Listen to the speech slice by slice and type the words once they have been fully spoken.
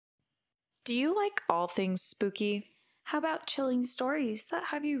Do you like all things spooky? How about chilling stories that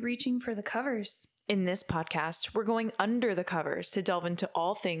have you reaching for the covers? In this podcast, we're going under the covers to delve into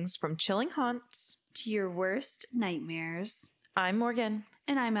all things from chilling haunts To your worst nightmares. I'm Morgan,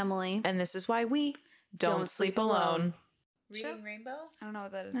 And I'm Emily. and this is why we don't sleep alone. Reading Rainbow? I don't know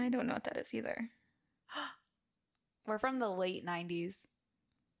what that is. I don't know what that is either. We're from the late 90s.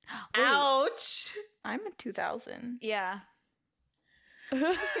 Ouch! I'm a 2000. Yeah.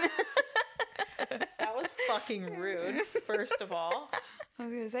 That was fucking rude, first of all. I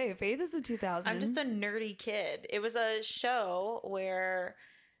was going to say, Faith is the 2000. I'm just a nerdy kid. It was a show where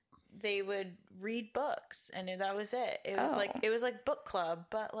they would read books, and that was it. It was like book club,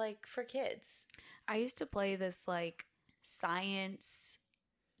 but like for kids. I used to play this like science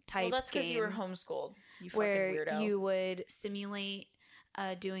type Well, that's because game you were homeschooled. You fucking where weirdo. you would simulate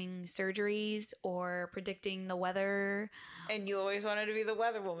doing surgeries or predicting the weather. And you always wanted to be the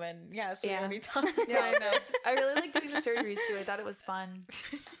weather woman. Yes, we Yeah. already talked about Yeah, I know. this. I really like doing the surgeries too. I thought it was fun.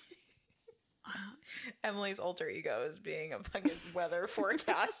 Emily's alter ego is being a fucking weather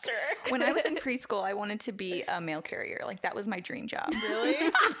forecaster. When I was in preschool, I wanted to be a mail carrier. Like, that was my dream job. Really?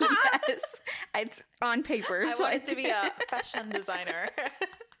 Yes. It's on paper. I so wanted to be a fashion designer.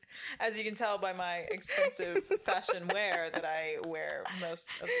 As you can tell by my extensive fashion wear that I wear most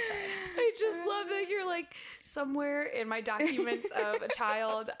of the time. I just love that you're like, somewhere in my documents of a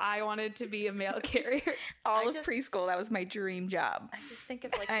child, I wanted to be a mail carrier. all I of just- preschool, that was my dream job. I just think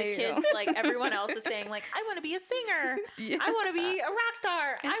of like I the know. kids, like everyone else is saying, like, I want to be a singer. Yeah. I want to be a rock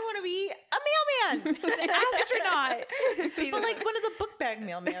star. I want to be a mailman. An astronaut. But like one of the book bag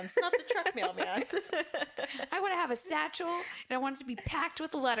mailmans, not the truck mailman. I want to have a satchel and I want it to be packed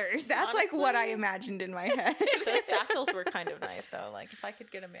with letters. That's like what I Honestly. imagined in my head. The satchels were kind of nice though. Like if I could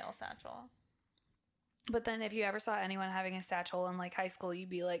get a mail satchel. But then if you ever saw anyone having a satchel in like high school, you'd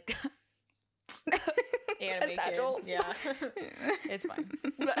be like, Anime satchel? kid. Yeah. It's fine.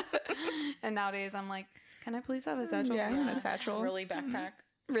 and nowadays I'm like, can I please have a satchel? Yeah, I want a satchel. Rolly backpack.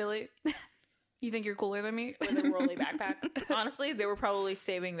 Really? You think you're cooler than me? With a rolly backpack. Honestly, they were probably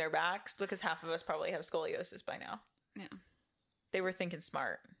saving their backs because half of us probably have scoliosis by now. Yeah. They were thinking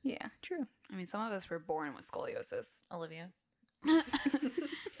smart. Yeah, true. I mean, some of us were born with scoliosis. Olivia.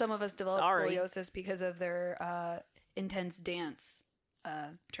 Some of us developed Sorry. scoliosis because of their intense dance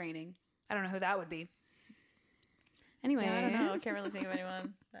training. I don't know who that would be. Anyway, Yeah, I don't know. I can't really think of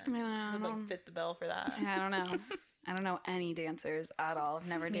anyone that I would don't know. like fit the bill for that. I don't know. I don't know any dancers at all. I've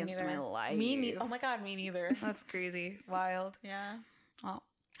never danced in my life. Oh my god, me neither. That's crazy. Wild. Yeah. Well,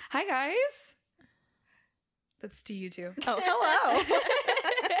 hi guys. That's to you too. Oh, hello.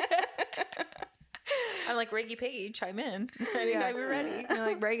 I'm like, Reggie Peggy, chime in. Anytime you're ready. You're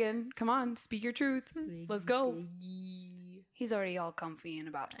like, Reagan, come on, speak your truth. Let's go. He's already all comfy and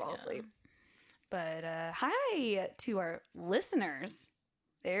about to fall asleep. But hi to our listeners.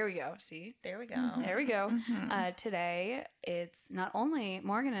 There we go. See? There we go. There we go. Today, it's not only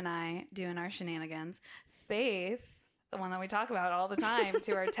Morgan and I doing our shenanigans, Faith, the one that we talk about all the time,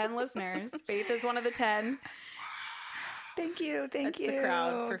 to our 10 listeners. Faith is one of the 10. Thank you. Thank That's you. the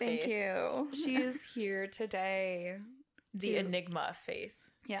crowd for Thank Faith. you. She is here today. The enigma of faith.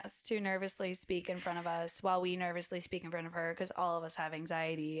 Yes, to nervously speak in front of us while we nervously speak in front of her because all of us have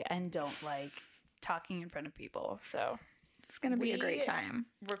anxiety and don't like talking in front of people. So It's going to be a great We- time.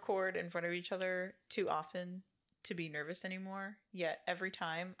 Record in front of each other too often to be nervous anymore. Yet every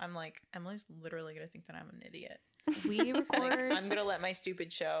time I'm like, Emily's literally going to think that I'm an idiot. we Like, record. I'm going to let my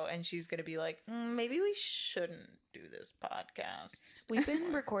stupid show and she's going to be like, maybe we shouldn't do this podcast. We've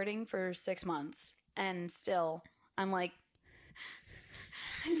been recording for 6 months and still I'm like,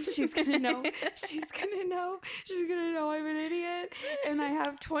 she's gonna know. She's gonna know. She's gonna know I'm an idiot. And I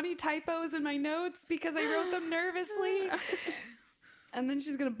have 20 typos in my notes because I wrote them nervously. And then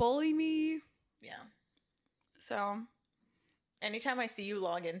she's gonna bully me. Yeah. So Anytime I see you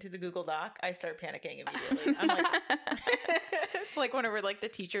log into the Google Doc, I start panicking immediately. I'm like, it's like whenever like the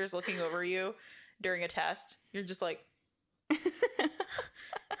teacher is looking over you during a test, you're just like,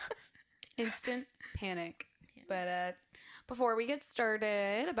 instant panic. But before we get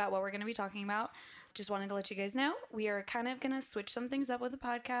started about what we're going to be talking about, just wanted to let you guys know we are kind of going to switch some things up with the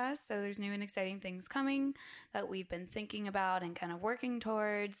podcast. So there's new and exciting things coming that we've been thinking about and kind of working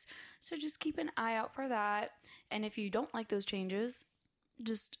towards. So just keep an eye out for that. And if you don't like those changes,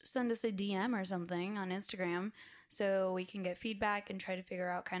 just send us a DM or something on Instagram so we can get feedback and try to figure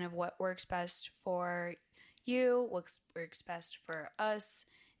out kind of what works best for you, what works best for us,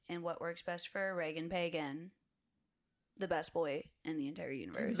 and what works best for Reagan Pagan, the best boy in the entire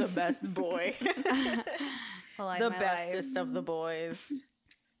universe. the best boy. Well, The bestest of the boys.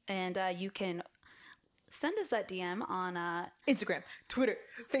 And you can send us that DM on Instagram, Twitter,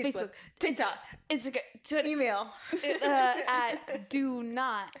 Facebook, TikTok, Instagram, Twitter, email. at Do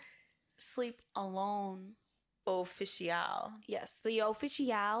Not Sleep Alone. Official. Yes, the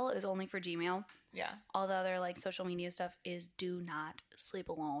official is only for Gmail. Yeah, All the other like social media stuff is Do Not Sleep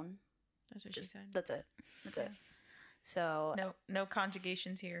Alone. that's what she said. That's it. That's it. So No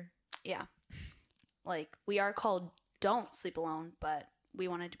conjugations here. yeah, like we are called Don't Sleep Alone, but we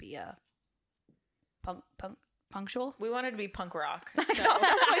wanted to be punctual. We wanted to be punk rock. So That's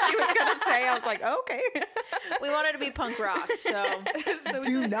what she was gonna say. I was like, okay. we wanted to be punk rock. So So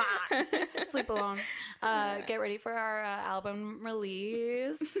Do not. Sleep Alone. Get ready for our album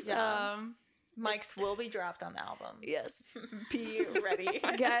release. Yeah. mics will be dropped on the album. Yes. Be ready.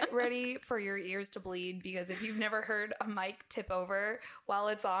 Get ready for your ears to bleed because if you've never heard a mic tip over while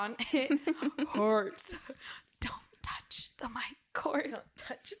it's on, it hurts. Don't touch the mic cord. Don't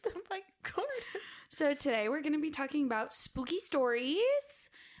touch the mic cord. So today we're going to be talking about spooky stories,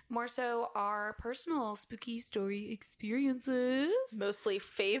 more so our personal spooky story experiences. Mostly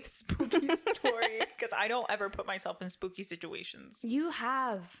Faith spooky story because I don't ever put myself in spooky situations. You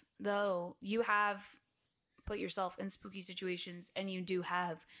have, though, you have put yourself in spooky situations and you do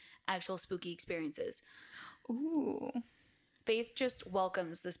have actual spooky experiences. Ooh. Faith just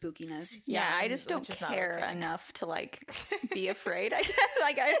welcomes the spookiness. Yeah, I and just don't which is not care okay. enough to like be afraid.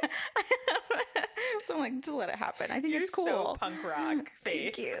 I guess so I'm like, just let it happen. I think You're it's cool. so punk rock,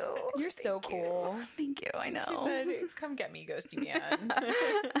 Faith. Thank you. You're so cool. Thank you. I know. She said, "Come get me, ghosty man."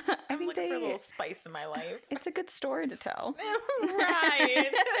 I I'm think looking for a little spice in my life. it's a good story to tell. Right.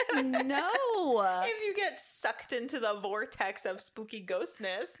 No. If you get sucked into the vortex of spooky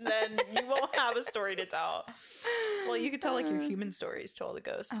ghostness, then you won't have a story to tell. Well, you could tell like your human stories to all the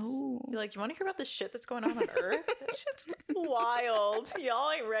ghosts. Oh. You're like, you want to hear about the shit that's going on Earth? That shit's wild.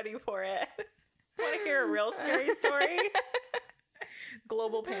 Y'all ain't ready for it. Want to hear a real scary story?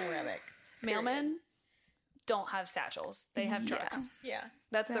 Global panoramic. Mailmen don't have satchels. They have trucks. Yeah.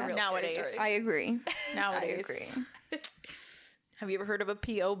 That's the real Nowadays. story. I agree. Nowadays. I agree. Have you ever heard of a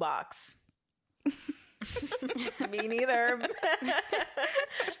P.O. box? Me neither.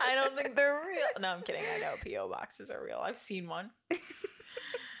 I don't think they're real. No, I'm kidding. I know P.O. boxes are real. I've seen one.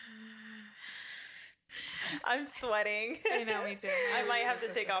 I'm sweating. I know, me too. I might have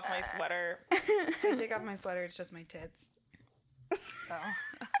to take off my sweater. I take off my sweater. It's just my tits. So.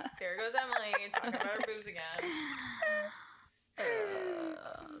 There goes Emily talking about her boobs again.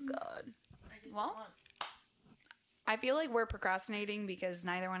 Oh, God. Well, I feel like we're procrastinating because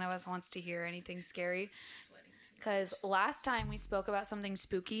neither one of us wants to hear anything scary. Because last time we spoke about something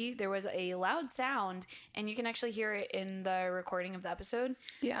spooky, there was a loud sound, and you can actually hear it in the recording of the episode.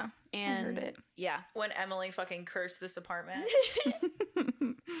 Yeah. And I heard it. yeah, When Emily fucking cursed this apartment.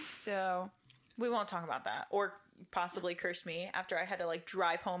 so We won't talk about that. Or possibly curse me after I had to like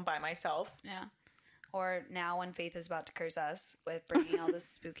drive home by myself. yeah. Or now when Faith is about to curse us with bringing all this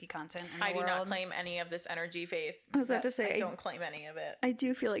spooky content in the I do world. not claim any of this energy, Faith. I was about to say, I don't claim any of it. I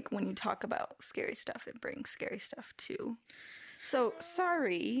do feel like when you talk about scary stuff, it brings scary stuff too. So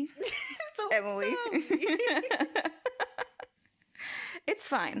sorry, Emily. It's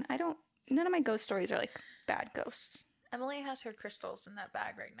fine. None of my ghost stories are like bad ghosts. Emily has her crystals in that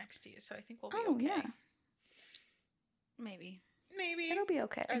bag right next to you, so I think we'll be Oh, okay. yeah. Maybe. Maybe. It'll be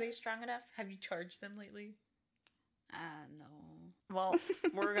okay. Are they strong enough? Have you charged them lately? No. Well,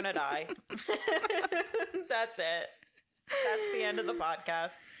 we're gonna die. That's it. That's the end of the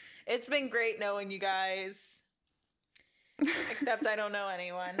podcast. It's been great knowing you guys. Except I don't know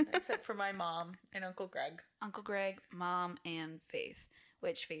anyone except for my mom and Uncle Greg. Uncle Greg, Mom, and Faith,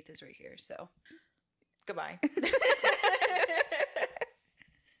 which Faith is right here, so. Goodbye.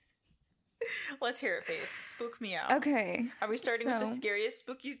 Let's hear it, Faith. Spook me out. Okay. Are we starting with the So- scariest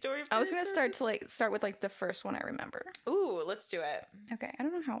spooky story? I was gonna start with like the first one I remember. Ooh, let's do it. Okay. I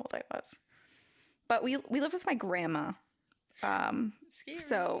don't know how old I was, but we live with my grandma. Scary.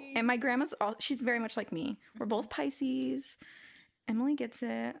 So, and my grandma's she's very much like me. We're both Pisces. Emily gets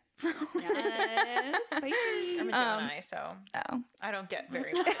it. So, Yes, spicy. I'm a Gemini, so oh. I don't get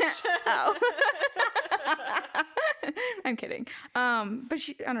very much. Oh. I'm kidding. But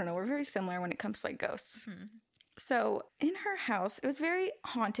I don't know, we're very similar when it comes to like ghosts. So in her house, it was very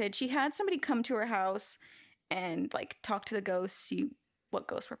haunted. She had somebody come to her house and like talk to the ghosts, see what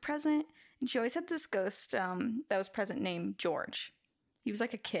ghosts were present. And she always had this ghost that was present named George. He was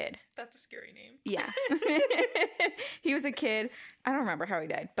like a kid. That's a scary name. Yeah. He was a kid. I don't remember how he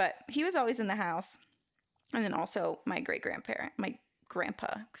died, but he was always in the house. And then also my great-grandparent, my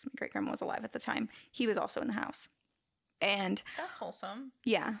grandpa, because my great-grandma was alive at the time, he was also in the house. And That's wholesome.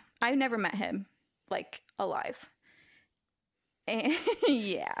 yeah, I've never met him, like, alive. And,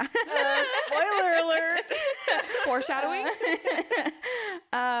 yeah. Spoiler alert. Foreshadowing.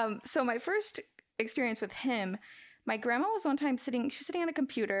 So my first experience with him, my grandma was one time she was sitting on a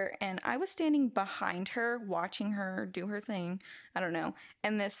computer, and I was standing behind her, watching her do her thing. I don't know.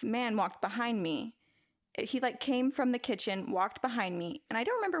 And this man walked behind me. He like came from the kitchen, walked behind me, and I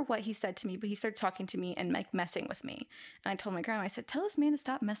don't remember what he said to me, but he started talking to me and like messing with me. And I told my grandma, I said, "Tell this man to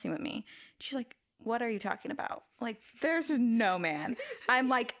stop messing with me." She's like, "What are you talking about? Like, there's no man." I'm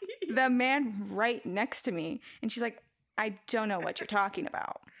like, "The man right next to me." And she's like, "I don't know what you're talking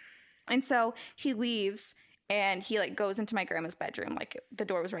about." And so he leaves and he like goes into my grandma's bedroom. Like the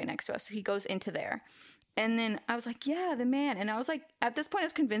door was right next to us. So he goes into there. And then I was like, "Yeah, the man." And I was like, at this point I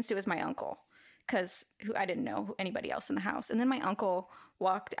was convinced it was my uncle, because I didn't know anybody else in the house. And then my uncle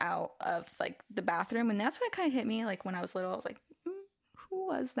walked out of like the bathroom, and that's when it kind of hit me. Like when I was little, I was like, who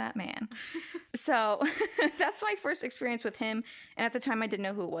was that man? So that's my first experience with him. And at the time I didn't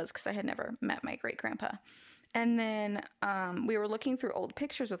know who it was because I had never met my great grandpa. And then we were looking through old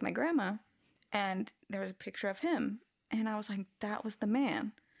pictures with my grandma, and there was a picture of him. And I was like, that was the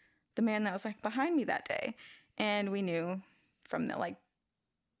man that was like behind me that day. And we knew from the like,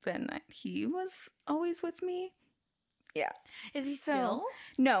 then he was always with me. Yeah. Is he still?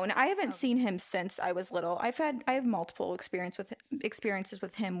 No, I haven't seen him since I was little. I have multiple experiences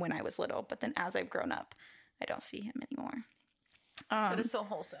with him when I was little, but then as I've grown up, I don't see him anymore. But it's so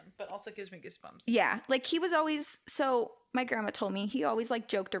wholesome, but also gives me goosebumps. Yeah, like he was always, so my grandma told me he always like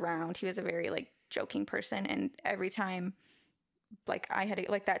joked around. He was a very like joking person, and every time like I had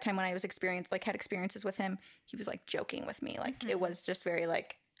like that time when I had experiences with him, he was like joking with me. Like it was just very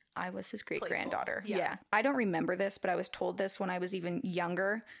like I was his great granddaughter. Yeah. I don't remember this, but I was told this when I was even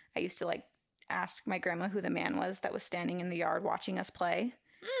younger. I used to like ask my grandma who the man was that was standing in the yard watching us play.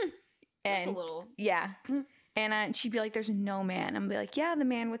 And That's a little. yeah. And she'd be like, "There's no man." I'm be like, "Yeah, the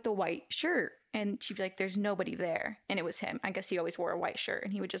man with the white shirt." And she'd be like, "There's nobody there." And it was him. I guess he always wore a white shirt,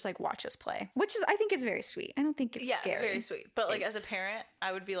 and he would just like watch us play, which is, I think it's very sweet. I don't think it's scary. Very sweet. But like as a parent,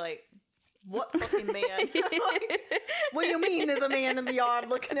 I would be like, what fucking man? Like, what do you mean there's a man in the yard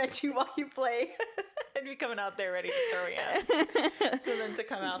looking at you while you play? I'd be coming out there ready to throw hands. So then to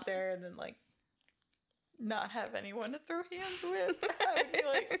come out there and then like not have anyone to throw hands with, I would be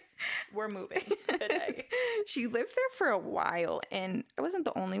like, we're moving today. She lived there for a while, and I wasn't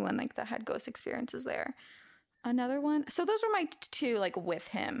the only one like that had ghost experiences there. Another one. So those were my two like with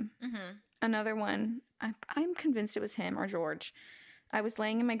him. Mm-hmm. Another one. I'm convinced it was him or George. I was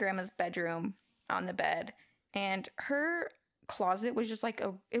laying in my grandma's bedroom on the bed, and her closet was just like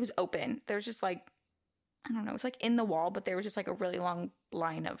it was open. There was just like, I don't know, it was like in the wall, but there was just like a really long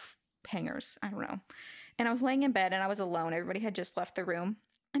line of hangers. I don't know. And I was laying in bed, and I was alone. Everybody had just left the room.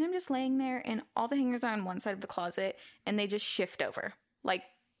 And I'm just laying there, and all the hangers are on one side of the closet, and they just shift over, like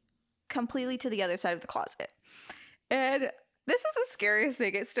completely to the other side of the closet. And this is the scariest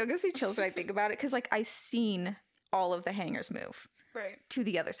thing. It still gives me chills when I think about it, because like I seen all of the hangers move to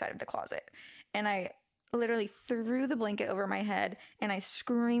the other side of the closet. And I literally threw the blanket over my head, and I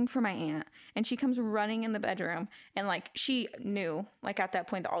screamed for my aunt, and she comes running in the bedroom, and like she knew like at that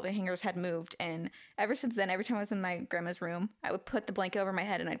point that all the hangers had moved. And ever since then, every time I was in my grandma's room, I would put the blanket over my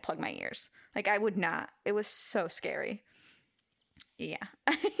head and I'd plug my ears. Like I would not. It was so scary. Yeah.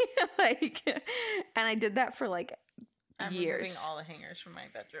 Like, and I did that for like I'm years. removing all the hangers from my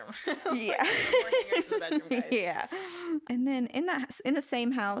bedroom. Yeah. Like, more hangers in the bedroom, guys. Yeah. And then in the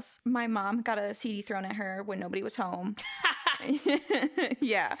same house, my mom got a CD thrown at her when nobody was home.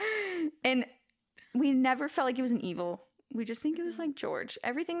 Yeah. And we never felt like it was an evil. We just think it was like George.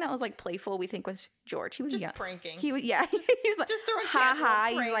 Everything that was like playful, we think was George. He was Just young. pranking. He was, yeah. He was like, Just throwing ha casual ha.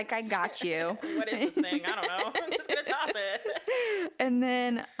 He's pranks. like, "I got you." What is this thing? I don't know. I'm just gonna toss it. And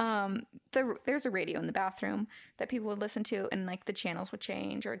then there's a radio in the bathroom that people would listen to, and like the channels would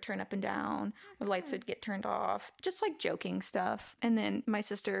change or turn up and down, or lights would get turned off, just like joking stuff. And then my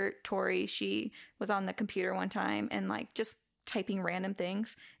sister Tori, she was on the computer one time and like just typing random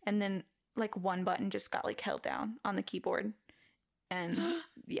things, and then like one button just got like held down on the keyboard, and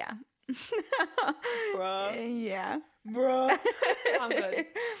yeah. Bruh. Yeah. Bruh. I'm good.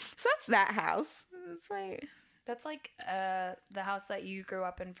 So that's that house. That's right. That's like the house that you grew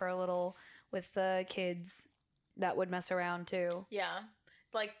up in for a little with the kids that would mess around too. Yeah.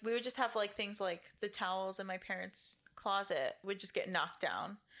 Like we would just have like things like the towels in my parents' closet would just get knocked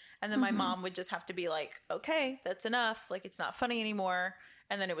down. And then my mom would just have to be like, "Okay, that's enough. Like it's not funny anymore."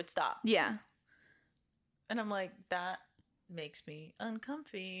 And then it would stop. Yeah. And I'm like, that makes me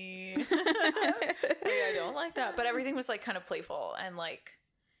uncomfy. Like, I don't like that. But everything was like kind of playful and like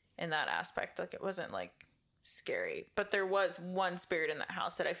in that aspect, like it wasn't like scary. But there was one spirit in that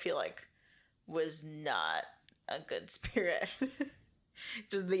house that I feel like was not a good spirit.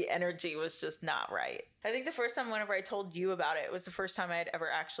 Just the energy was just not right. I think the first time whenever I told you about it was the first time I had ever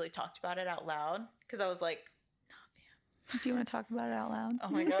actually talked about it out loud. Because I was like, Do you want to talk about it out loud? oh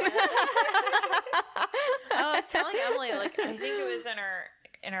my God. I was telling Emily, like, I think it was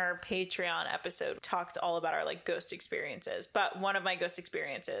in our Patreon episode, talked all about our like ghost experiences. But one of my ghost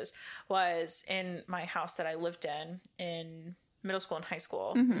experiences was in my house that I lived in middle school and high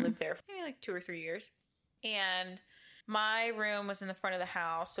school. I lived there for maybe like 2 or 3 years. And my room was in the front of the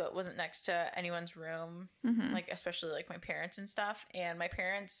house, so it wasn't next to anyone's room, like especially like my parents and stuff. And my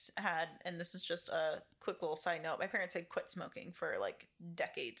parents had, and this is just a quick little side note, my parents had quit smoking for like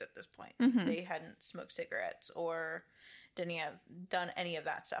decades at this point. They hadn't smoked cigarettes or didn't have done any of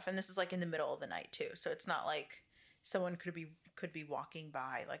that stuff. And this is like in the middle of the night too, so it's not like someone could be walking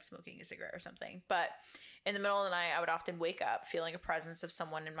by like smoking a cigarette or something. But in the middle of the night, I would often wake up feeling a presence of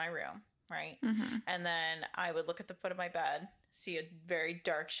someone in my room. Right. And then I would look at the foot of my bed, see a very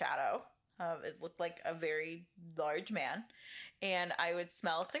dark shadow. It looked like a very large man. And I would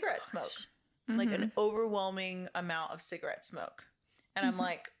smell cigarette smoke, like an overwhelming amount of cigarette smoke. And I'm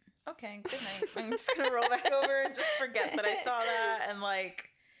like, okay, good night. I'm just going to roll back over and just forget that I saw that and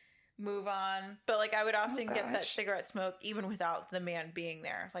like move on. But like I would often get that cigarette smoke even without the man being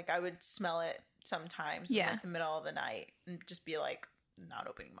there. Like I would smell it sometimes in like the middle of the night and just be like, not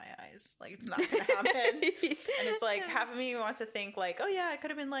opening my eyes, like it's not gonna happen. And it's like half of me wants to think like, oh yeah, it could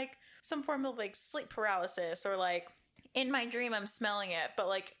have been like some form of like sleep paralysis, or like in my dream I'm smelling it. But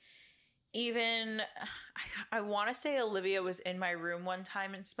like even I want to say Olivia was in my room one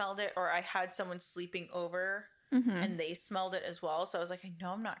time and smelled it, or I had someone sleeping over and they smelled it as well. So I was like, I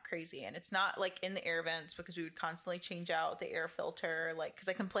know I'm not crazy. And it's not like in the air vents, because we would constantly change out the air filter, like because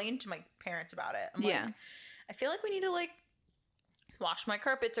I complained to my parents about it. I'm like, I feel like we need to like wash my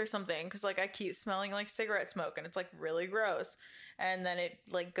carpets or something, because like I keep smelling like cigarette smoke and it's like really gross. And then it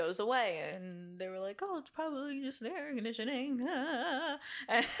like goes away, and they were like, oh, it's probably just the air conditioning.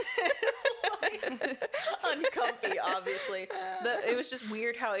 And like, uncomfy, obviously. It was just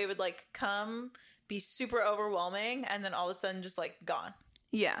weird how it would like come, be super overwhelming, and then all of a sudden just like gone.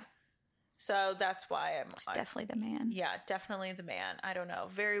 Yeah. So that's why I'm It's definitely the man. Yeah, definitely the man. I don't know.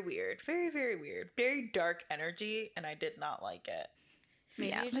 Very weird. Very, very weird. Very dark energy, and I did not like it.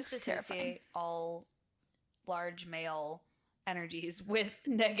 Maybe you just associate all large male energies with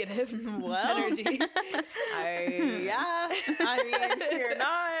negative energy. I mean,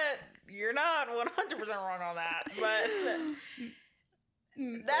 you're not 100% wrong on that, but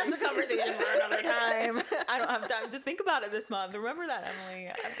that's a conversation for another time. I don't have time to think about it this month. Remember that, Emily.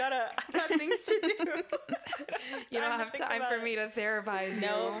 I've got things to do. You don't have time for me to therapize you.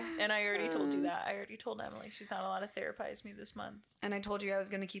 No, and I already told you that. I already told Emily she's not allowed to therapize me this month. And I told you I was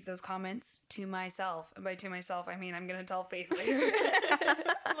going to keep those comments to myself. And by to myself, I mean I'm going to tell Faith later.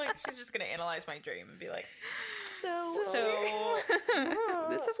 Like, she's just going to analyze my dream and be like, so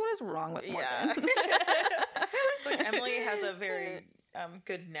this is what is wrong with Morgan. Yeah. It's like Emily has a very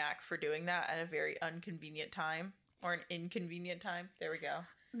good knack for doing that at a very inconvenient time, or an inconvenient time. There we go.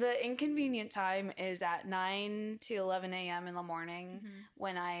 The inconvenient time is at 9 to 11 a.m. in the morning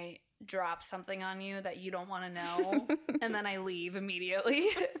when I drop something on you that you don't want to know, and then I leave immediately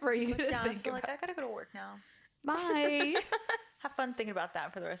for you to think so about. like, I gotta go to work now. Bye. Have fun thinking about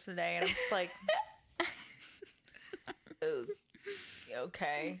that for the rest of the day. And I'm just like, oh,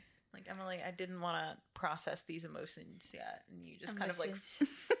 okay. Like, Emily, I didn't want to process these emotions yet, and you just kind of like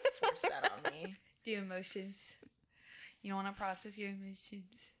forced that on me. The emotions. You don't want to process your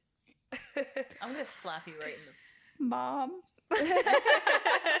emotions. I'm gonna slap you right in the Mom.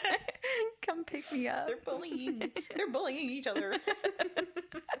 Come pick me up. They're bullying each other.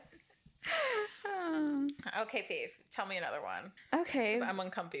 Okay, Faith, tell me another one. Okay. 'Cause I'm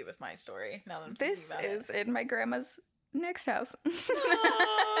uncomfy with my story now that I'm This thinking about is in my grandma's next house.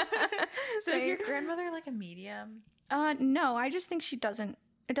 So is your grandmother like a medium? No, I just think it doesn't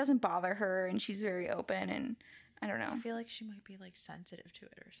bother her, and she's very open, and I don't know. I feel like she might be like sensitive to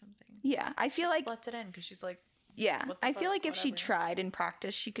it or something. Yeah, I feel like lets it in because she's like, yeah, what the I feel fuck, like if she whatever. tried and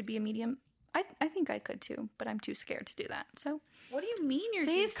practiced, she could be a medium. I think I could too, but I'm too scared to do that. So, What do you mean you're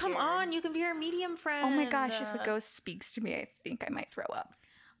too Faith, come scared? on, you can be our medium friend. oh my gosh, if a ghost speaks to me, I think I might throw up.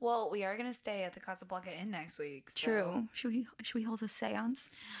 Well, we are going to stay at the Casablanca Inn next week. So. True. Should we hold a séance?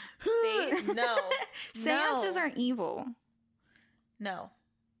 Faith, no, Seances no. aren't evil. No.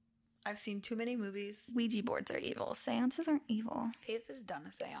 I've seen too many movies. Ouija boards are evil. Seances aren't evil. Faith has done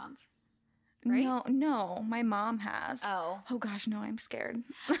a seance. Right? No, my mom has. Oh. Oh gosh, no, I'm scared.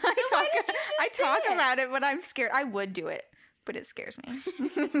 why did you just I say talk it? about it, but I'm scared. I would do it, but it scares me.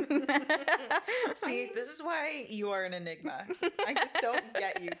 See, this is why you are an enigma. I just don't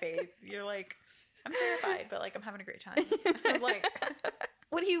get you, Faith. You're like, I'm terrified, but like I'm having a great time. I'm like,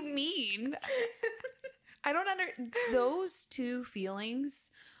 What do you mean? I don't those two feelings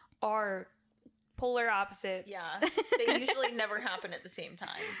are polar opposites. yeah, they usually never happen at the same time.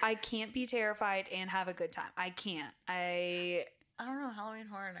 I can't be terrified and have a good time. I can't. I don't know, Halloween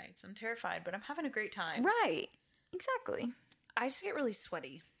Horror Nights. I'm terrified, but I'm having a great time. Right. Exactly. I just get really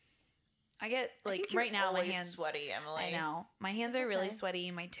sweaty. I get I like think you're right now my always hands sweaty, Emily. I know. My hands are really okay.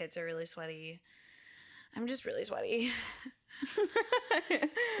 sweaty, my tits are really sweaty. I'm just really sweaty.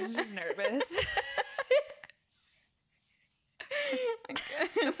 I'm just nervous.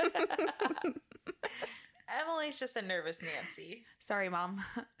 Emily's just a nervous Nancy. Sorry, Mom.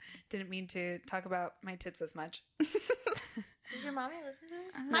 Didn't mean to talk about my tits as much. Does your mommy listen to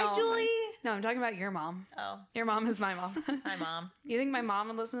this? No. Hi, Julie. No, I'm talking about your mom. Oh, Your mom is my mom. hi, Mom. You think my mom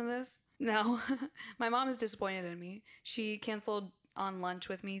would listen to this? No. My mom is disappointed in me. She canceled on lunch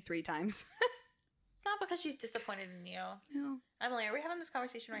with me 3 times. Not because she's disappointed in you. No. Emily, are we having this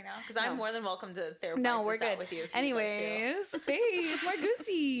conversation right now? Because No. I'm more than welcome to therapize No, we're this out good. with you. If you'd like to. Anyways, babe, more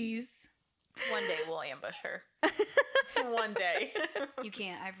goosies. One day we'll ambush her. One day. You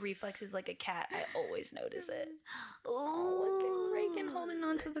can't. I have reflexes like a cat. I always notice it. Oh, look at Reagan holding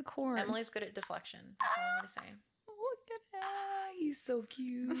on to the cord. Emily's good at deflection. That's all I'm going to say. Look at that. He's so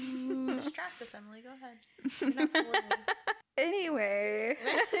cute. Distract us, Emily. Go ahead. You're not fooling me. Anyway.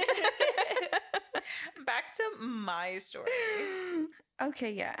 Back to my story.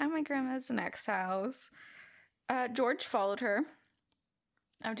 Okay, yeah. At my grandma's next house, George followed her.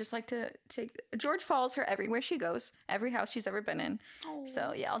 I would just like to George follows her everywhere she goes, every house she's ever been in. Oh,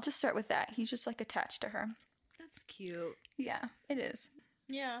 So, yeah, I'll just start with that. He's just, like, attached to her. that's cute. Yeah, it is.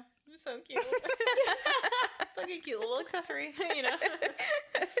 Yeah, it's so cute. It's like a cute little accessory, you know?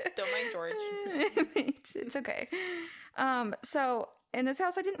 Don't mind George. It's okay. So, in this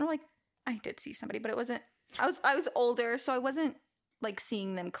house, I did see somebody, but it wasn't, I was older, so I wasn't, like,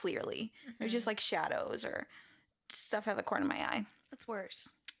 seeing them clearly. It was just, like, shadows or stuff out of the corner of my eye. That's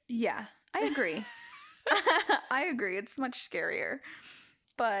worse. Yeah, I agree. I agree. It's much scarier.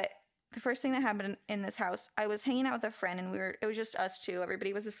 But the first thing that happened in this house, I was hanging out with a friend and it was just us two.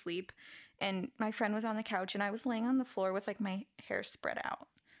 Everybody was asleep. And my friend was on the couch and I was laying on the floor with like my hair spread out.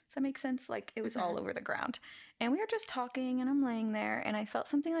 Does that make sense? Like it was all over the ground. And we were just talking and I'm laying there and I felt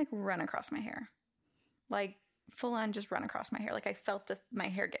something like run across my hair. Like full on just run across my hair. Like I felt my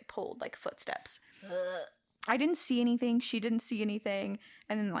hair get pulled, like footsteps. I didn't see anything. She didn't see anything.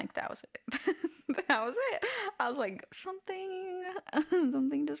 And then, like, that was it. That was it. I was like,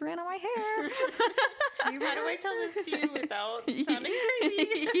 something just ran on my hair. How do I tell this to you without sounding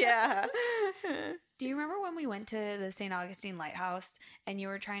crazy? Yeah. Do you remember when we went to the St. Augustine Lighthouse and you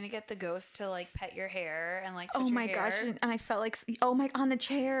were trying to get the ghost to like pet your hair and like touch Oh your my hair? gosh. And I felt like, on the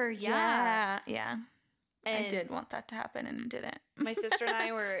chair. Yeah. Yeah. And I did want that to happen and it didn't. my sister and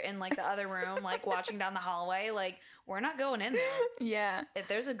I were in like the other room, like watching down the hallway. Like, we're not going in there. Yeah. If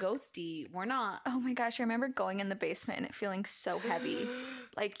there's a ghosty, we're not. Oh my gosh. I remember going in the basement and it feeling so heavy.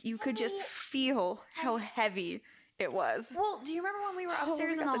 Like you could just feel how heavy it was. Well, do you remember when we were Oh,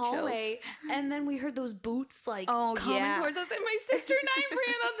 upstairs we in the got the hallway and then we heard those boots like Oh, coming yeah. towards us, and my sister and I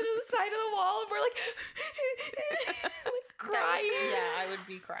ran onto the side of the wall and we're like, crying. Yeah, I would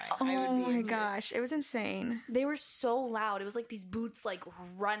be crying. I would Oh be my in tears. gosh. It was insane. They were so loud. It was like these boots like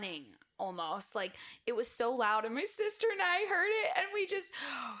running almost. Like it was so loud and my sister and I heard it and we just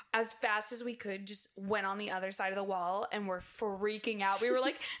as fast as we could just went on the other side of the wall and we're freaking out. We were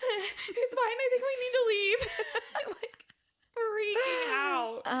like, it's fine, I think we need to leave. Like freaking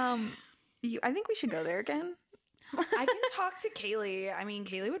out. I think we should go there again. I can talk to Kaylee. I mean,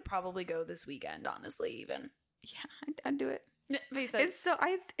 Kaylee would probably go this weekend, honestly, even. Yeah, I'd do it. Besides,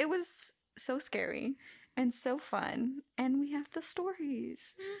 It was so scary and so fun, and we have the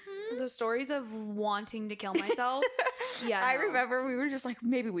stories. the stories of wanting to kill myself. Yeah. I no. remember we were just like,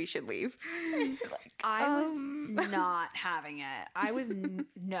 maybe we should leave. Like, I was not having it. I was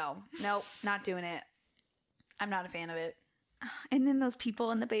nope, not doing it. I'm not a fan of it. and then those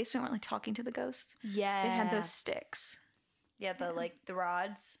people in the basement were like talking to the ghosts. Yeah. They had those sticks Yeah, the like the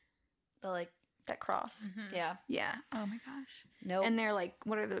rods. The like that cross. yeah. Yeah. Oh my gosh. Nope. And they're like,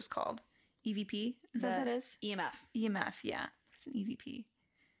 what are those called? EVP? Is that what that is? EMF. EMF. Yeah. It's an EVP.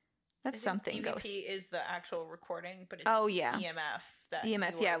 That's something EVP ghost. is the actual recording, but it's Oh, yeah. EMF that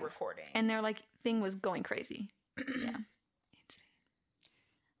EMF, you yeah. are recording. And their like thing was going crazy. Yeah.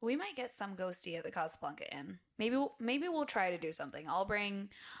 We might get some ghosty at the Casablanca Inn. Maybe we'll try to do something. I'll bring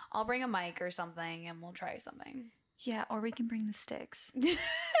a mic or something, and we'll try something. Yeah, or we can bring the sticks.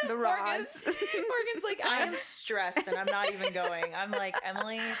 The rods. Morgan's like, I am stressed and I'm not even going. I'm like,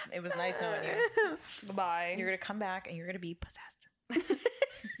 Emily, it was nice knowing you. Goodbye. You're going to come back and you're going to be possessed. No,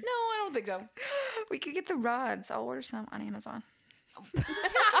 I don't think so. We could get the rods. I'll order some on Amazon.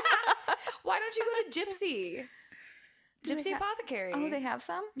 Why don't you go to Gypsy? Do they Gypsy Apothecary. Oh, they have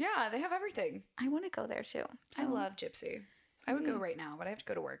some? Yeah, they have everything. I want to go there too. I love Gypsy. I would go right now, but I have to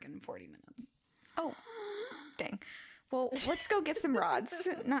go to work in 40 minutes. Oh, dang. Well, let's go get some rods.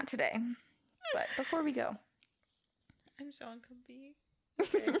 Not today, but before we go. I'm so uncomfy.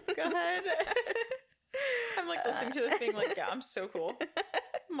 Okay, go ahead. I'm like listening to this being like, yeah, I'm so cool.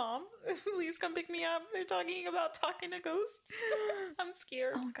 Mom, please come pick me up. They're talking about talking to ghosts. I'm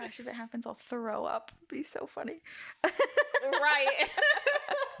scared. Oh my gosh, if it happens, I'll throw up. It'd be so funny. Right.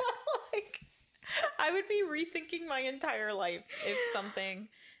 Like, I would be rethinking my entire life if something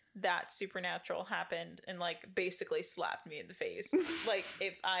that supernatural happened and like basically slapped me in the face. Like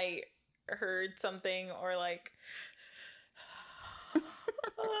if I heard something or like,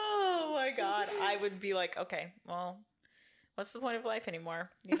 oh my God, I would be like, okay, well, what's the point of life anymore?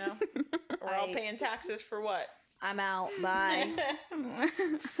 You know, we're all paying taxes for what? I'm out. Bye.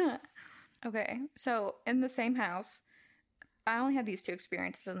 Okay, so in the same house, I only had these two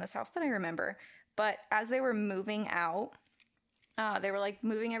experiences in this house that I remember. But as they were moving out, they were like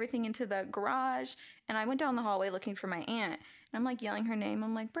moving everything into the garage, and I went down the hallway looking for my aunt, and I'm like yelling her name.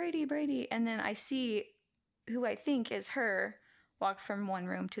 I'm like, Brady, Brady. And then I see who I think is her walk from one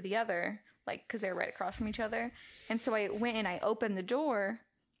room to the other, like, because they're right across from each other. And so I went and I opened the door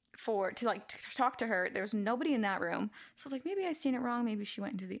to talk to her. There was nobody in that room. So I was like, maybe I seen it wrong. Maybe she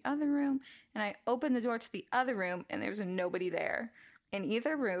went into the other room. And I opened the door to the other room, and there was nobody there in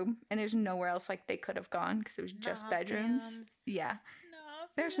either room, and there's nowhere else like they could have gone because it was just bedrooms. Nothing. Yeah.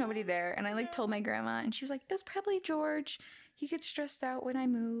 There's nobody there. And I like told my grandma, and she was like, it was probably George. He gets stressed out when I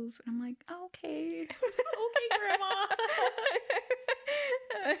move. And I'm like, okay. Okay, Grandma.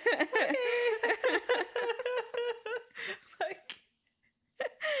 Like,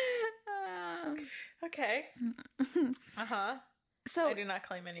 okay. Uh-huh. So I do not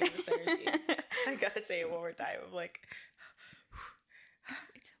claim any of this energy. I gotta say it one more time. I'm like,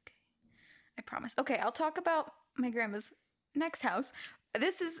 it's okay. I promise. Okay, I'll talk about my grandma's next house.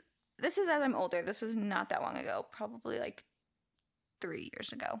 This is as I'm older. This was not that long ago. Probably like 3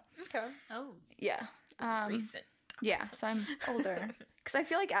 years ago. okay. Oh, Yeah. recent. Yeah, so I'm older. Because I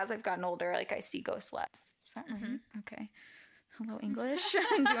feel like as I've gotten older, like I see ghosts less. Is that right? Okay. Hello, English. Do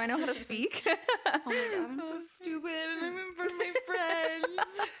I know how to speak? Oh my God, I'm so stupid, and I'm in front of my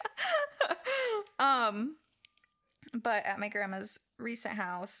friends. But at my grandma's recent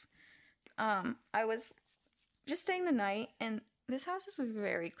house, I was just staying the night, and this house is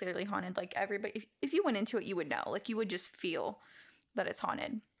very clearly haunted. Like everybody, if you went into it, you would know. Like you would just feel that it's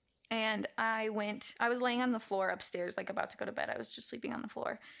haunted. And I was laying on the floor upstairs, like about to go to bed. I was just sleeping on the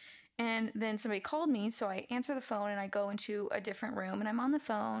floor. And then somebody called me, so I answer the phone and I go into a different room, and I'm on the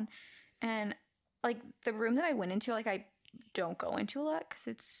phone, and like the room that I went into, like I don't go into a lot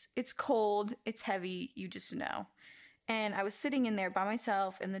because it's cold, it's heavy, you just know. And I was sitting in there by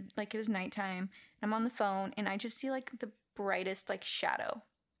myself, and it was nighttime, and I'm on the phone, and I just see like the brightest like shadow,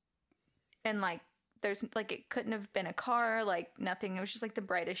 and like there's like it couldn't have been a car, like nothing. It was just like the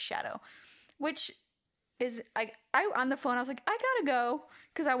brightest shadow, which is I on the phone I was like, I gotta go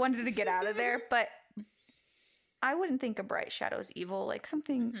because I wanted to get out of there, but I wouldn't think a bright shadow is evil, like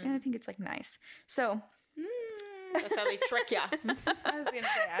something, and I think it's like nice. So That's how they trick ya. I was gonna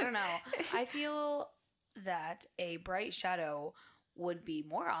say, I don't know. I feel that a bright shadow would be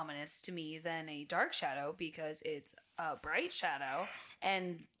more ominous to me than a dark shadow because it's a bright shadow,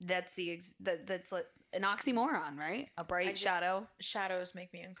 and that's that's like an oxymoron, right? A bright shadow, Shadows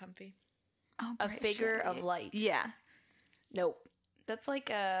make me uncomfy. oh, a bright figure shadow. of light. Yeah. Nope. That's like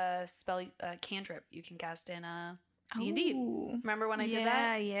a spell, a cantrip you can cast in a D&D. Ooh. Remember when I did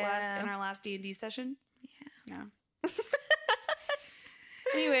that Yeah. in our last D&D session? Yeah.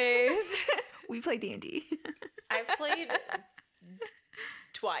 Anyways, We play D&D. I've played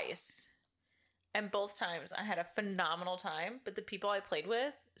twice, and both times I had a phenomenal time, but the people I played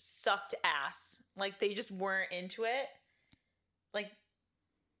with sucked ass. Like, they just weren't into it. Like,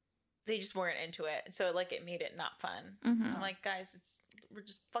 they just weren't into it. And so like it made it not fun. Mm-hmm. I'm like, guys, we're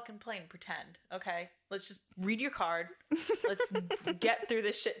just fucking playing pretend, okay? Let's just read your card. Let's get through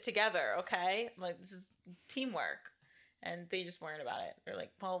this shit together, okay? Like, this is teamwork. And they just weren't about it. They're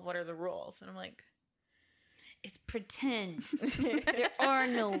like, well, what are the rules? And I'm like, It's pretend. There are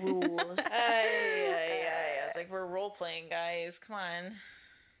no rules. I was like, we're role playing, guys. Come on.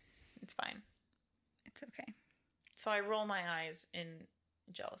 It's fine. It's okay. So I roll my eyes in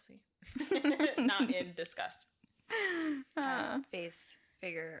jealousy, not in disgust. Faith's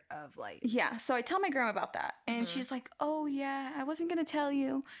figure of light. Yeah, so I tell my grandma about that, and she's like, "Oh yeah, I wasn't gonna tell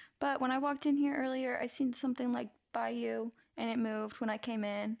you, but when I walked in here earlier, I seen something like by you, and it moved when I came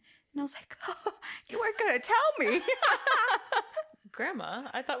in." And I was like, "Oh, you weren't gonna tell me." Grandma,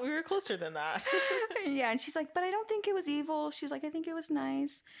 I thought we were closer than that. Yeah, and she's like, "But I don't think it was evil." She was like, "I think it was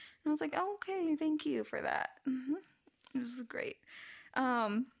nice." And I was like, "Oh, okay, thank you for that." It was great.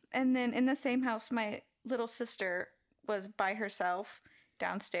 And then in the same house, my little sister was by herself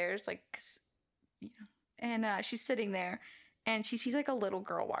downstairs, like, 'cause, you know, and she's sitting there, and she sees like a little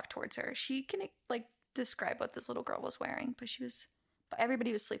girl walk towards her. She can like describe what this little girl was wearing, but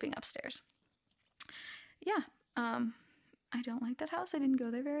everybody was sleeping upstairs. Yeah, I don't like that house. I didn't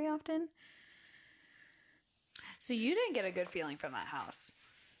go there very often. So you didn't get a good feeling from that house.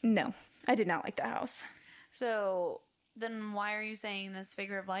 No, I did not like that house. So then why are you saying this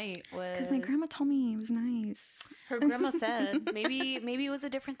figure of light was... Because my grandma told me it was nice. Her grandma said maybe it was a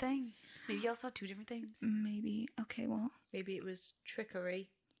different thing. Maybe y'all saw two different things. Maybe. Okay, well. Maybe it was trickery.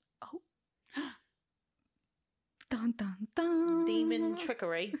 Oh. Dun, dun, dun. Demon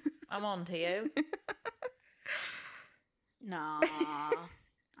trickery. I'm on to you. Nah,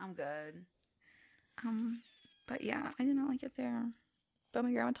 I'm good. But yeah, I did not like it there. But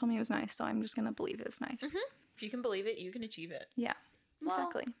my grandma told me it was nice, so I'm just gonna believe it was nice. If you can believe it, you can achieve it. Yeah, Well,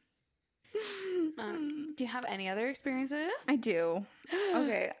 exactly. Do you have any other experiences? I do.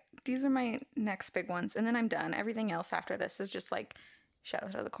 Okay, these are my next big ones, and then I'm done. Everything else after this is just like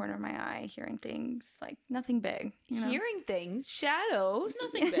shadows out of the corner of my eye, hearing things, like nothing big. You know? Hearing things, shadows.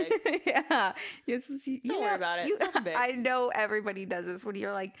 Nothing big. Yeah. Yes, Don't worry about it. Nothing big. I know everybody does this when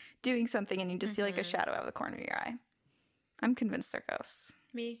you're like doing something and you just see like a shadow out of the corner of your eye. I'm convinced they're ghosts.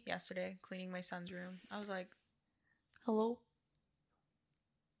 Me, yesterday, cleaning my son's room. I was like, Hello?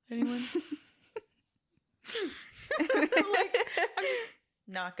 Anyone? I'm just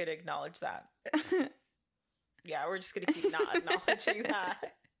not going to acknowledge that. Yeah, we're just going to keep not acknowledging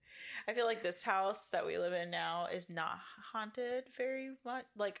that. I feel like this house that we live in now is not haunted very much.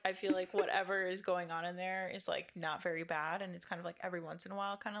 Like, I feel like whatever is going on in there is, like, not very bad. And it's kind of like every once in a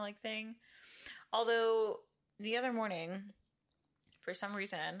while kind of like thing. Although, the other morning, for some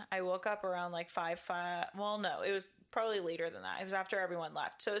reason, I woke up around like 5. Well, no, it was probably later than that. It was after everyone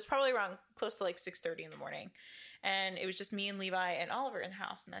left. So it was probably around close to like 6:30 in the morning. And it was just me and Levi and Oliver in the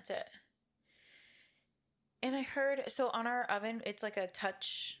house, and that's it. And I heard, so on our oven, it's like a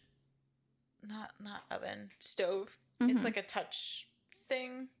touch, not oven, stove. It's like a touch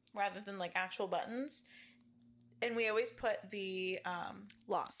thing rather than like actual buttons. And we always put the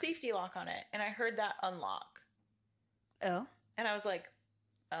safety lock on it. And I heard that unlock. Oh? And I was like,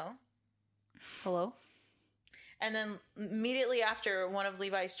 oh. Hello? And then immediately after, one of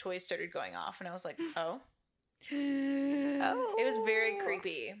Levi's toys started going off. And I was like, oh. Oh. It was very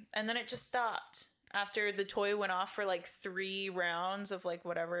creepy. And then it just stopped. After the toy went off for like 3 rounds of like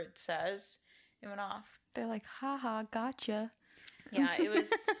whatever it says, it went off. They're like, haha, gotcha. Yeah, it was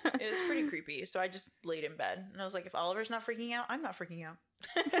pretty creepy. So I just laid in bed and I was like, if Oliver's not freaking out, I'm not freaking out.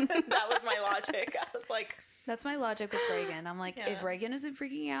 That was my logic. I was like, That's my logic with Reagan. I'm like, Yeah. if Reagan isn't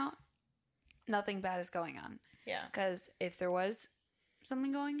freaking out, nothing bad is going on. yeah. Because if there was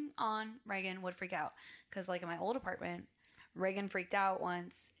something going on, Reagan would freak out. Because like in my old apartment, Reagan freaked out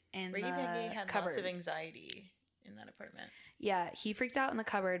once in Reagan the had cupboard. lots of anxiety in that apartment. Yeah, he freaked out in the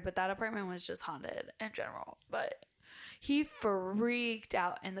cupboard, but that apartment was just haunted in general. But he freaked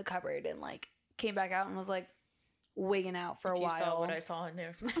out in the cupboard and like came back out and was like wigging out for a You while. saw what I saw in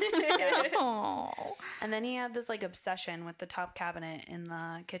there. Oh. And then he had this like obsession with the top cabinet in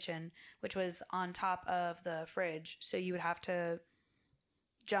the kitchen, which was on top of the fridge. So you would have to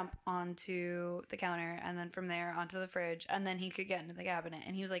jump onto the counter and then from there onto the fridge, and then he could get into the cabinet.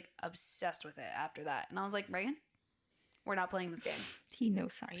 And he was like obsessed with it after that. And I was like, Reagan, we're not playing this game. He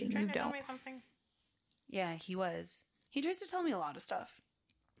knows Are something you you, trying to tell don't. me something? Yeah, he was. He tries to tell me a lot of stuff.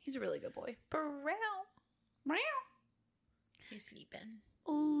 He's a really good boy. Burrell. Meow. He's sleeping.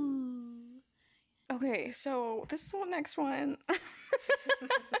 Ooh. Okay, so this is the next one.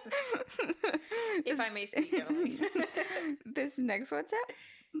 If I may speak, Emily. This next one's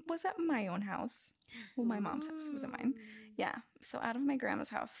was at my own house. Well, my mom's house. It wasn't mine. Yeah. So out of my grandma's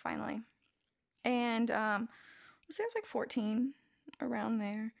house, finally. And I was like 14, around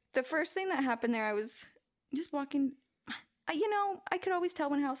there. The first thing that happened there, I was just walking. I could always tell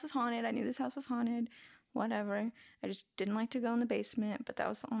when a house was haunted. I knew this house was haunted. Whatever. I just didn't like to go in the basement, but that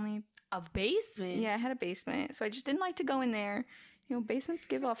was the only... A basement? Yeah, I had a basement. So I just didn't like to go in there. Basements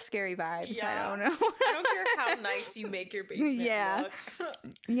give off scary vibes. Yeah. I don't know. I don't care how nice you make your basement look.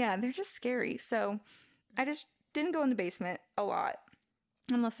 Yeah, they're just scary. So I just didn't go in the basement a lot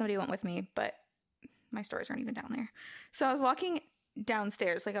unless somebody went with me, but my stories aren't even down there. So I was walking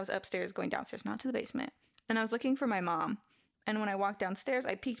downstairs, like I was upstairs going downstairs, not to the basement, and I was looking for my mom. And when I walked downstairs,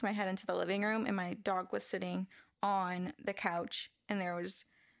 I peeked my head into the living room, and my dog was sitting on the couch, and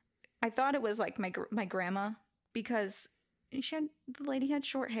I thought it was like my grandma, because the lady had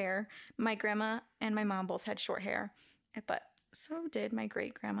short hair. My grandma and my mom both had short hair, but so did my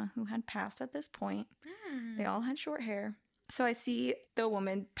great grandma, who had passed at this point. They all had short hair. So I see the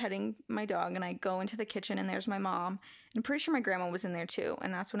woman petting my dog, and I go into the kitchen, and there's my mom. And I'm pretty sure my grandma was in there too.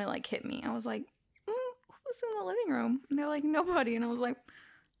 And that's when it hit me. I was like, who's in the living room? And they're like, nobody. And I was like,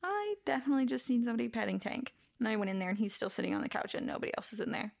 I definitely just seen somebody petting Tank. And I went in there, and he's still sitting on the couch, and nobody else is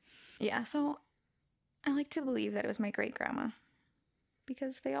in there. Yeah, so I like to believe that it was my great grandma,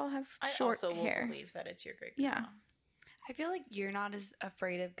 because they all have short hair. I also will believe that it's your great grandma. Yeah. I feel like you're not as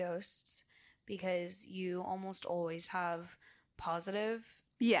afraid of ghosts because you almost always have positive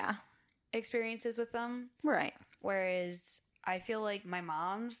experiences with them. Right. Whereas I feel like my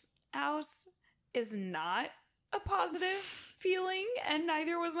mom's house is not a positive feeling, and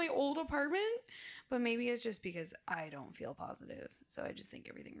neither was my old apartment. But maybe it's just because I don't feel positive. So I just think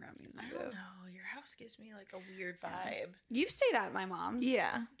everything around me is negative. I don't know. Your house gives me like a weird vibe. You've stayed at my mom's.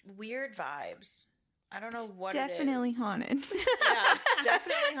 Yeah. Weird vibes. I don't know what definitely it is. Haunted. Yeah, it's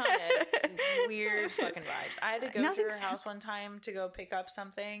definitely haunted. Weird fucking vibes. I had to go to her house one time to go pick up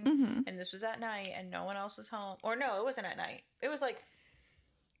something, and this was at night, and no one else was home. Or no, it wasn't at night. It was like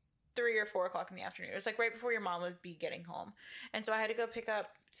 3 or 4 o'clock in the afternoon. It was like right before your mom would be getting home. And so I had to go pick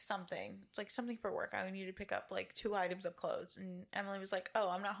up something. It's like something for work. I needed to pick up like 2 items of clothes. And Emily was like, oh,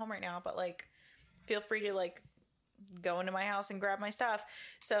 I'm not home right now, but like feel free to like go into my house and grab my stuff.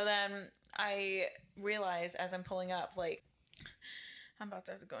 So then I realized as I'm pulling up, like, I'm about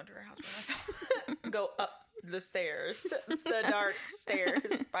to have to go into her house by myself. Go up the stairs, the dark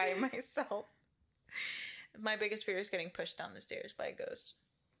stairs by myself. My biggest fear is getting pushed down the stairs by a ghost.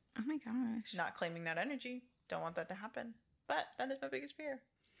 Oh my gosh. Not claiming that energy. Don't want that to happen. But that is my biggest fear.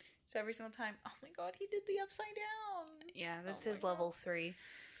 So every single time, oh my god, he did the upside down. Yeah, that's his level 3.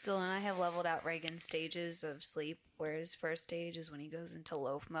 Dylan and I have leveled out Reagan's stages of sleep, where his first stage is when he goes into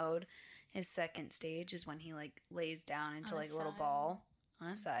loaf mode. His second stage is when he like lays down into like a little ball on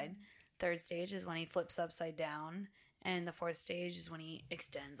his side. Third stage is when he flips upside down. And the fourth stage is when he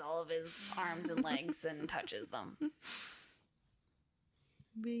extends all of his arms and legs and touches them.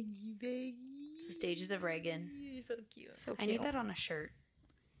 Baggy. It's the stages of Reagan. You're so cute. So I cute. need that on a shirt.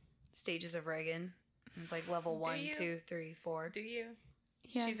 Stages of Reagan. It's like level 1, you? 2, 3, 4. Do you?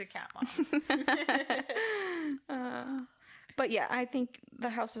 Yes. She's a cat mom. But yeah, I think the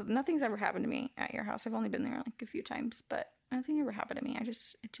house, nothing's ever happened to me at your house. I've only been there like a few times, but nothing ever happened to me.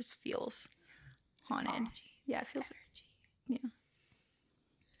 It just feels haunted. Energy. Yeah, it feels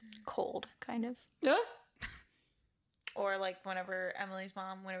cold, kind of. Or like whenever Emily's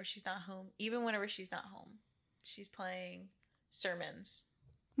mom, whenever she's not home, even whenever she's not home, she's playing sermons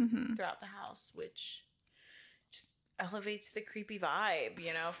throughout the house, which just elevates the creepy vibe,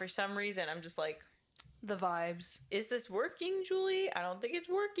 you know? For some reason, I'm just like, The vibes. is this working, Julie? I don't think it's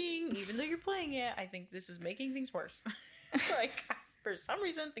working. Even though you're playing it, I think this is making things worse. Like, for some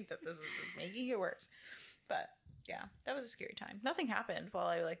reason, I think that this is just making it worse. But yeah, that was a scary time. Nothing happened while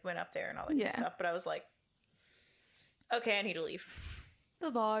I like went up there and all that good stuff. But I was like, okay, I need to leave.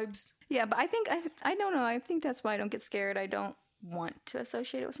 The vibes. Yeah, but I think, I don't know. I think that's why I don't get scared. I don't want to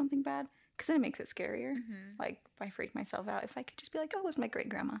associate it with something bad, because then it makes it scarier. Like, I freak myself out. If I could just be like, oh, it was my great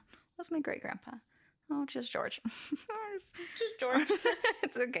grandma. It was my great grandpa. Oh, just George. Just George.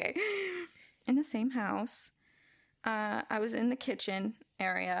 It's okay. In the same house, I was in the kitchen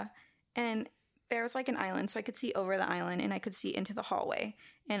area, and there was like an island, so I could see over the island, and I could see into the hallway.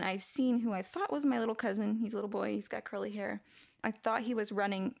 And I seen who I thought was my little cousin. He's a little boy. He's got curly hair. I thought he was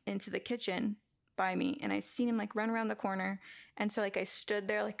running into the kitchen by me, and I seen him like run around the corner. And so like I stood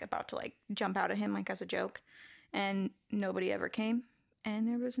there like about to like jump out at him like as a joke, and nobody ever came, and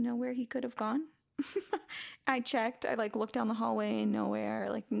there was nowhere he could have gone. I checked. I like looked down the hallway and nowhere.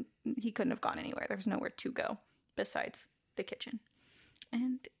 Like he couldn't have gone anywhere. There was nowhere to go besides the kitchen.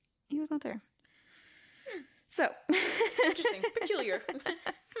 and he was not there. So Interesting. Peculiar.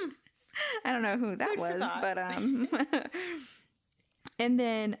 I don't know who that Food for was, thought. but and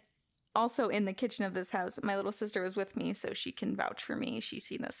then also in the kitchen of this house, my little sister was with me, so she can vouch for me. She's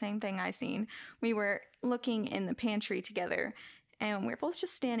seen the same thing I seen. We were looking in the pantry together, and we were both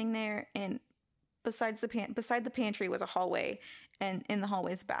just standing there. And beside the pantry was a hallway, and in the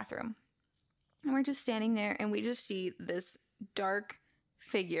hallway is a bathroom. And we're just standing there, and we just see this dark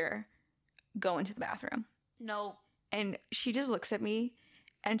figure go into the bathroom. No. And she just looks at me,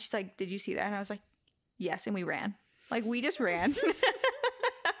 and she's like, "Did you see that?" And I was like, "Yes," and we ran. Like, we just ran.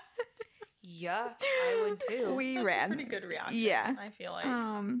 Yeah, I would too. We ran. Pretty good reaction. Yeah. I feel like.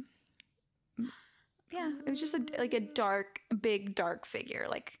 Yeah, it was just a big dark figure,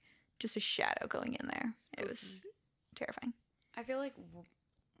 like just a shadow going in there. It was terrifying. I feel like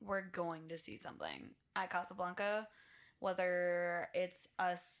we're going to see something at Casablanca, whether it's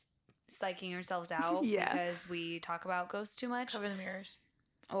us psyching ourselves out Yeah. because we talk about ghosts too much, Cover the mirrors.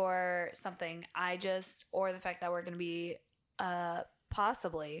 or something. Or the fact that we're going to be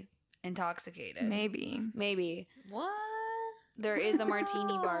possibly intoxicated. Maybe. What? There is a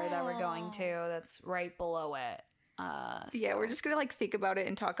martini bar that we're going to that's right below it. Yeah, we're just gonna like think about it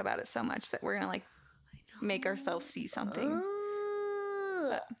and talk about it so much that we're gonna like make ourselves see something.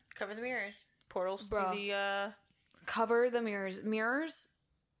 Cover the mirrors. Portals Bruh. to the Cover the mirrors. Mirrors?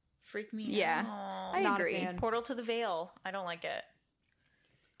 freak me Yeah. out. I Not a agree. fan. Portal to the veil. I don't like it.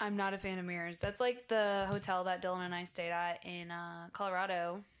 I'm not a fan of mirrors. That's like the hotel that Dylan and I stayed at in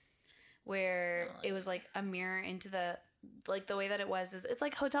Colorado, where it was like a mirror into the, like the way that it was is it's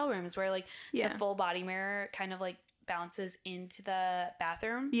like hotel rooms where like Yeah. the full body mirror kind of like bounces into the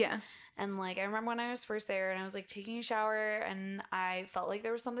bathroom. Yeah. And like I remember when I was first there and I was like taking a shower and I felt like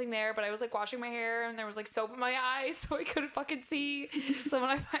there was something there, but I was like washing my hair and there was like soap in my eyes, so I couldn't fucking see. So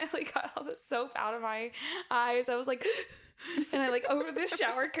when I finally got all the soap out of my eyes, I was like and I like opened the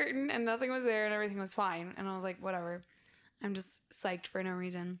shower curtain and nothing was there and everything was fine. And I was like, whatever. I'm just psyched for no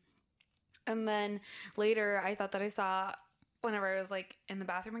reason. And then later I thought that I saw, whenever I was like in the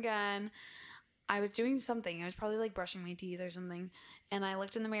bathroom again, I was doing something. I was probably like brushing my teeth or something. And I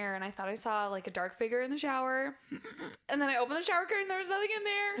looked in the mirror and I thought I saw like a dark figure in the shower. And then I opened the shower curtain. There was nothing in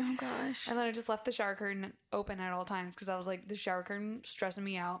there. Oh gosh. And then I just left the shower curtain open at all times because I was like, the shower curtain stressing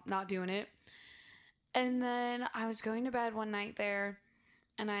me out, not doing it. And then I was going to bed one night there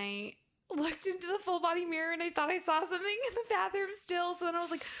and I looked into the full body mirror and I thought I saw something in the bathroom still. So then I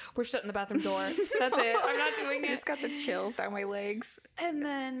was like, we're shutting the bathroom door. That's it. I'm not doing I it. just got the chills down my legs. And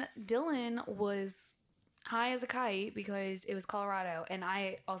then Dylan was high as a kite because it was Colorado. And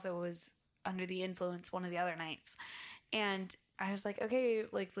I also was under the influence one of the other nights. And I was like, okay,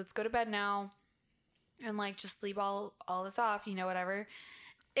 like, let's go to bed now. And like, just sleep all this off, you know, whatever.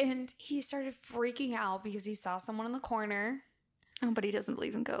 And he started freaking out because he saw someone in the corner. Oh, but he doesn't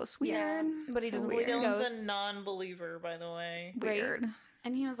believe in ghosts. Yeah, Weird. but he So doesn't weird. believe in Dylan's ghosts. a non-believer, by the way. Weird.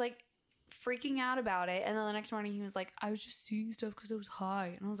 And he was like freaking out about it. And then the next morning he was like, I was just seeing stuff because I was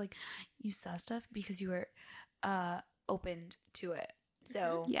high. And I was like, you saw stuff because you were opened to it.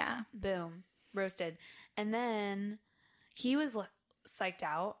 So Yeah. boom, roasted. And then he was psyched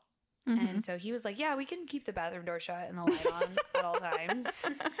out. Mm-hmm. And so he was like, yeah, we can keep the bathroom door shut and the light on at all times.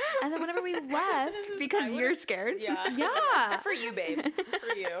 And then whenever we left, Because you're scared. Yeah. yeah. For you, babe.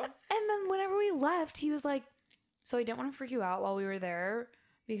 For you. And then whenever we left, he was like, so I didn't want to freak you out while we were there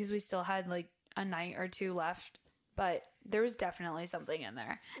because we still had like a night or two left, but there was definitely something in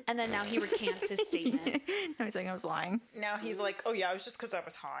there. And then now he recants his statement. I was saying I was lying. Now he's like, oh yeah, it was just because I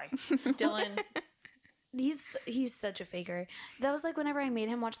was high. Dylan. He's such a faker. That was like whenever I made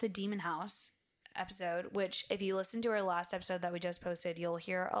him watch the Demon House episode, which if you listen to our last episode that we just posted, you'll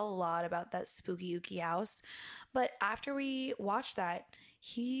hear a lot about that spooky ooky house. But after we watched that,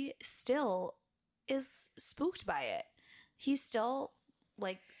 he still is spooked by it. He still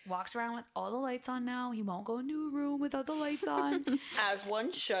like walks around with all the lights on now. He won't go into a room without the lights on. As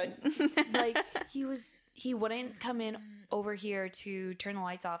one should. Like he wouldn't come in over here to turn the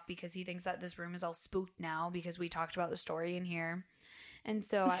lights off because he thinks that this room is all spooked now because we talked about the story in here. And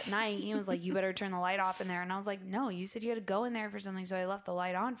so at night he was like, you better turn the light off in there. And I was like, no, you said you had to go in there for something, so I left the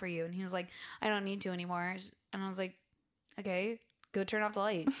light on for you. And he was like, I don't need to anymore. And I was like, okay, go turn off the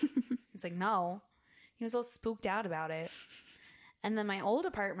light. He's like, no. He was all spooked out about it. And then my old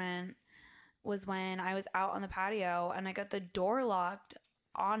apartment was when I was out on the patio and I got the door locked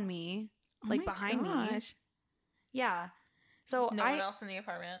on me, like behind me. Yeah. So No one else in the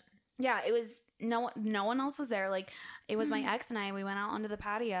apartment. Yeah, it was no one else was there. Like it was my ex and I. We went out onto the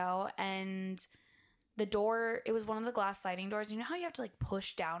patio and the door, it was one of the glass sliding doors. You know how you have to like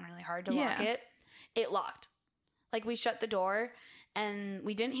push down really hard to lock it? It locked. Like we shut the door and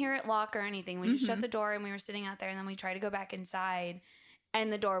we didn't hear it lock or anything. We just shut the door and we were sitting out there, and then we tried to go back inside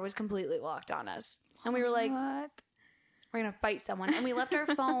and the door was completely locked on us. And we were like, What? we're going to fight someone. And we left our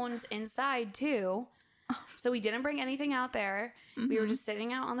phones inside too. So we didn't bring anything out there. We were just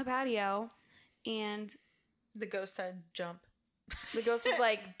sitting out on the patio, and The ghost said jump. the ghost was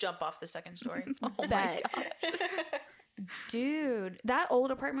like, Jump off the second story. Oh Bet. my gosh. dude, that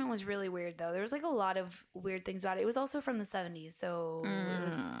old apartment was really weird though. There was like a lot of weird things about it. It was also from the 70s, so it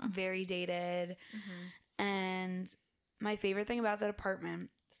was very dated. And my favorite thing about that apartment,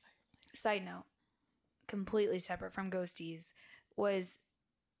 side note, completely separate from ghosties, was,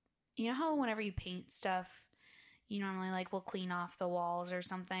 you know how whenever you paint stuff, you normally like will clean off the walls or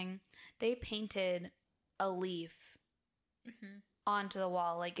something? They painted a leaf onto the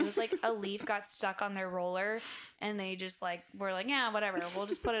wall. Like it was like a leaf got stuck on their roller, and they just like were like, yeah, whatever, we'll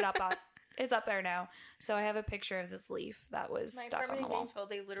just put it up. It's up there now. So I have a picture of this leaf that was My stuck on apartment the in wall. Gainesville,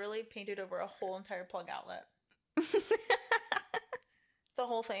 they literally painted over a whole entire plug outlet. The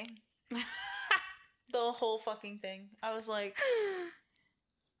whole thing. The whole fucking thing. I was like,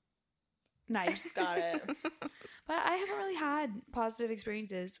 Nice. got it. But I haven't really had positive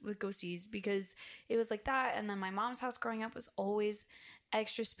experiences with ghosties because it was like that. And then my mom's house growing up was always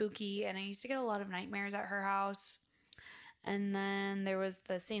extra spooky, and I used to get a lot of nightmares at her house. And then there was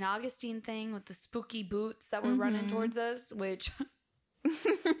the St. Augustine thing with the spooky boots that were running towards us, which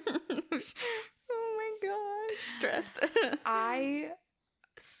Oh my gosh. Stress. I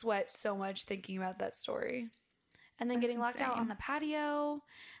sweat so much thinking about that story. And then That's getting locked out insane. on the patio.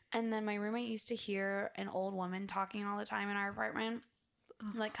 And then my roommate used to hear an old woman talking all the time in our apartment,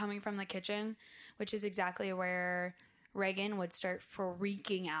 like coming from the kitchen, which is exactly where Reagan would start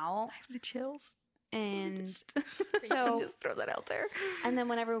freaking out. I have the chills. And So just throw that out there. and then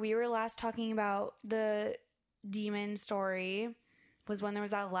whenever we were last talking about the demon story was when there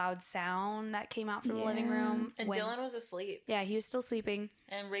was that loud sound that came out from the living Yeah. room. And when- Dylan was asleep. Yeah, he was still sleeping.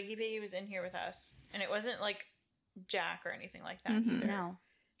 And Reggie Baby was in here with us. And it wasn't like Jack or anything like that Mhm. either. No.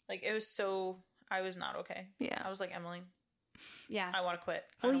 Like it was so, I was not okay. Yeah. I was like, Emily, Yeah. I want to quit.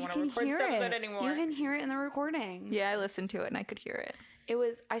 I Well, don't you want to can record hear this episode it. anymore. You can hear it in the recording. Yeah, I listened to it and I could hear it. It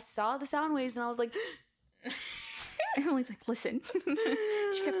was, I saw the sound waves and I was like, Emily's like, listen.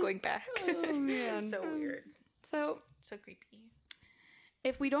 She kept going back. oh man. It's so weird. So So creepy.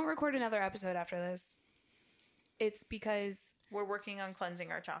 if we don't record another episode after this, it's because, We're working on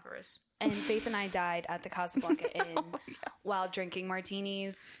cleansing our chakras. and Faith and I died at the Casablanca Inn while drinking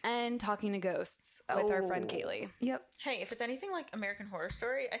martinis and talking to ghosts with our friend Oh. Kaylee. Yep. Hey, if it's anything like American Horror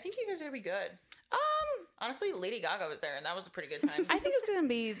Story, I think you guys are going to be good. Honestly, Lady Gaga was there, and that was a pretty good time. I think it's going to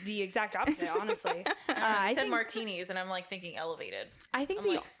be the exact opposite, honestly. You I said think, martinis, and I'm like thinking elevated. I think I'm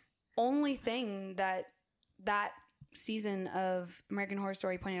the like- only thing that season of American Horror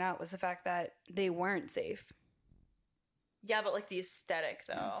Story pointed out was the fact that they weren't safe. Yeah, but like the aesthetic,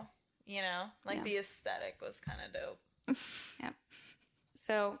 though. You know? Like Yeah. the aesthetic was kind of dope. Yeah.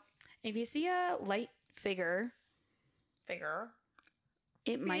 So if you see a light figure, Figaro.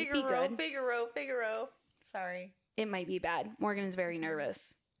 it might be good. Figaro. Sorry. It might be bad. Morgan is very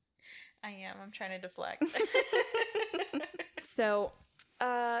nervous. I am. I'm trying to deflect. So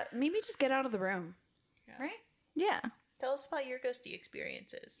maybe just get out of the room. Yeah. Right? Yeah. Tell us about your ghosty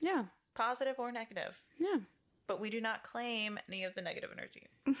experiences. Yeah. Positive or negative. Yeah. But we do not claim any of the negative energy.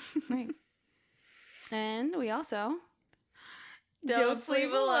 Right. And we also Don't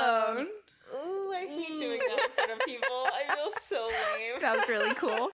sleep alone. Ooh, I hate doing that in front of people. I feel so lame. That was really cool.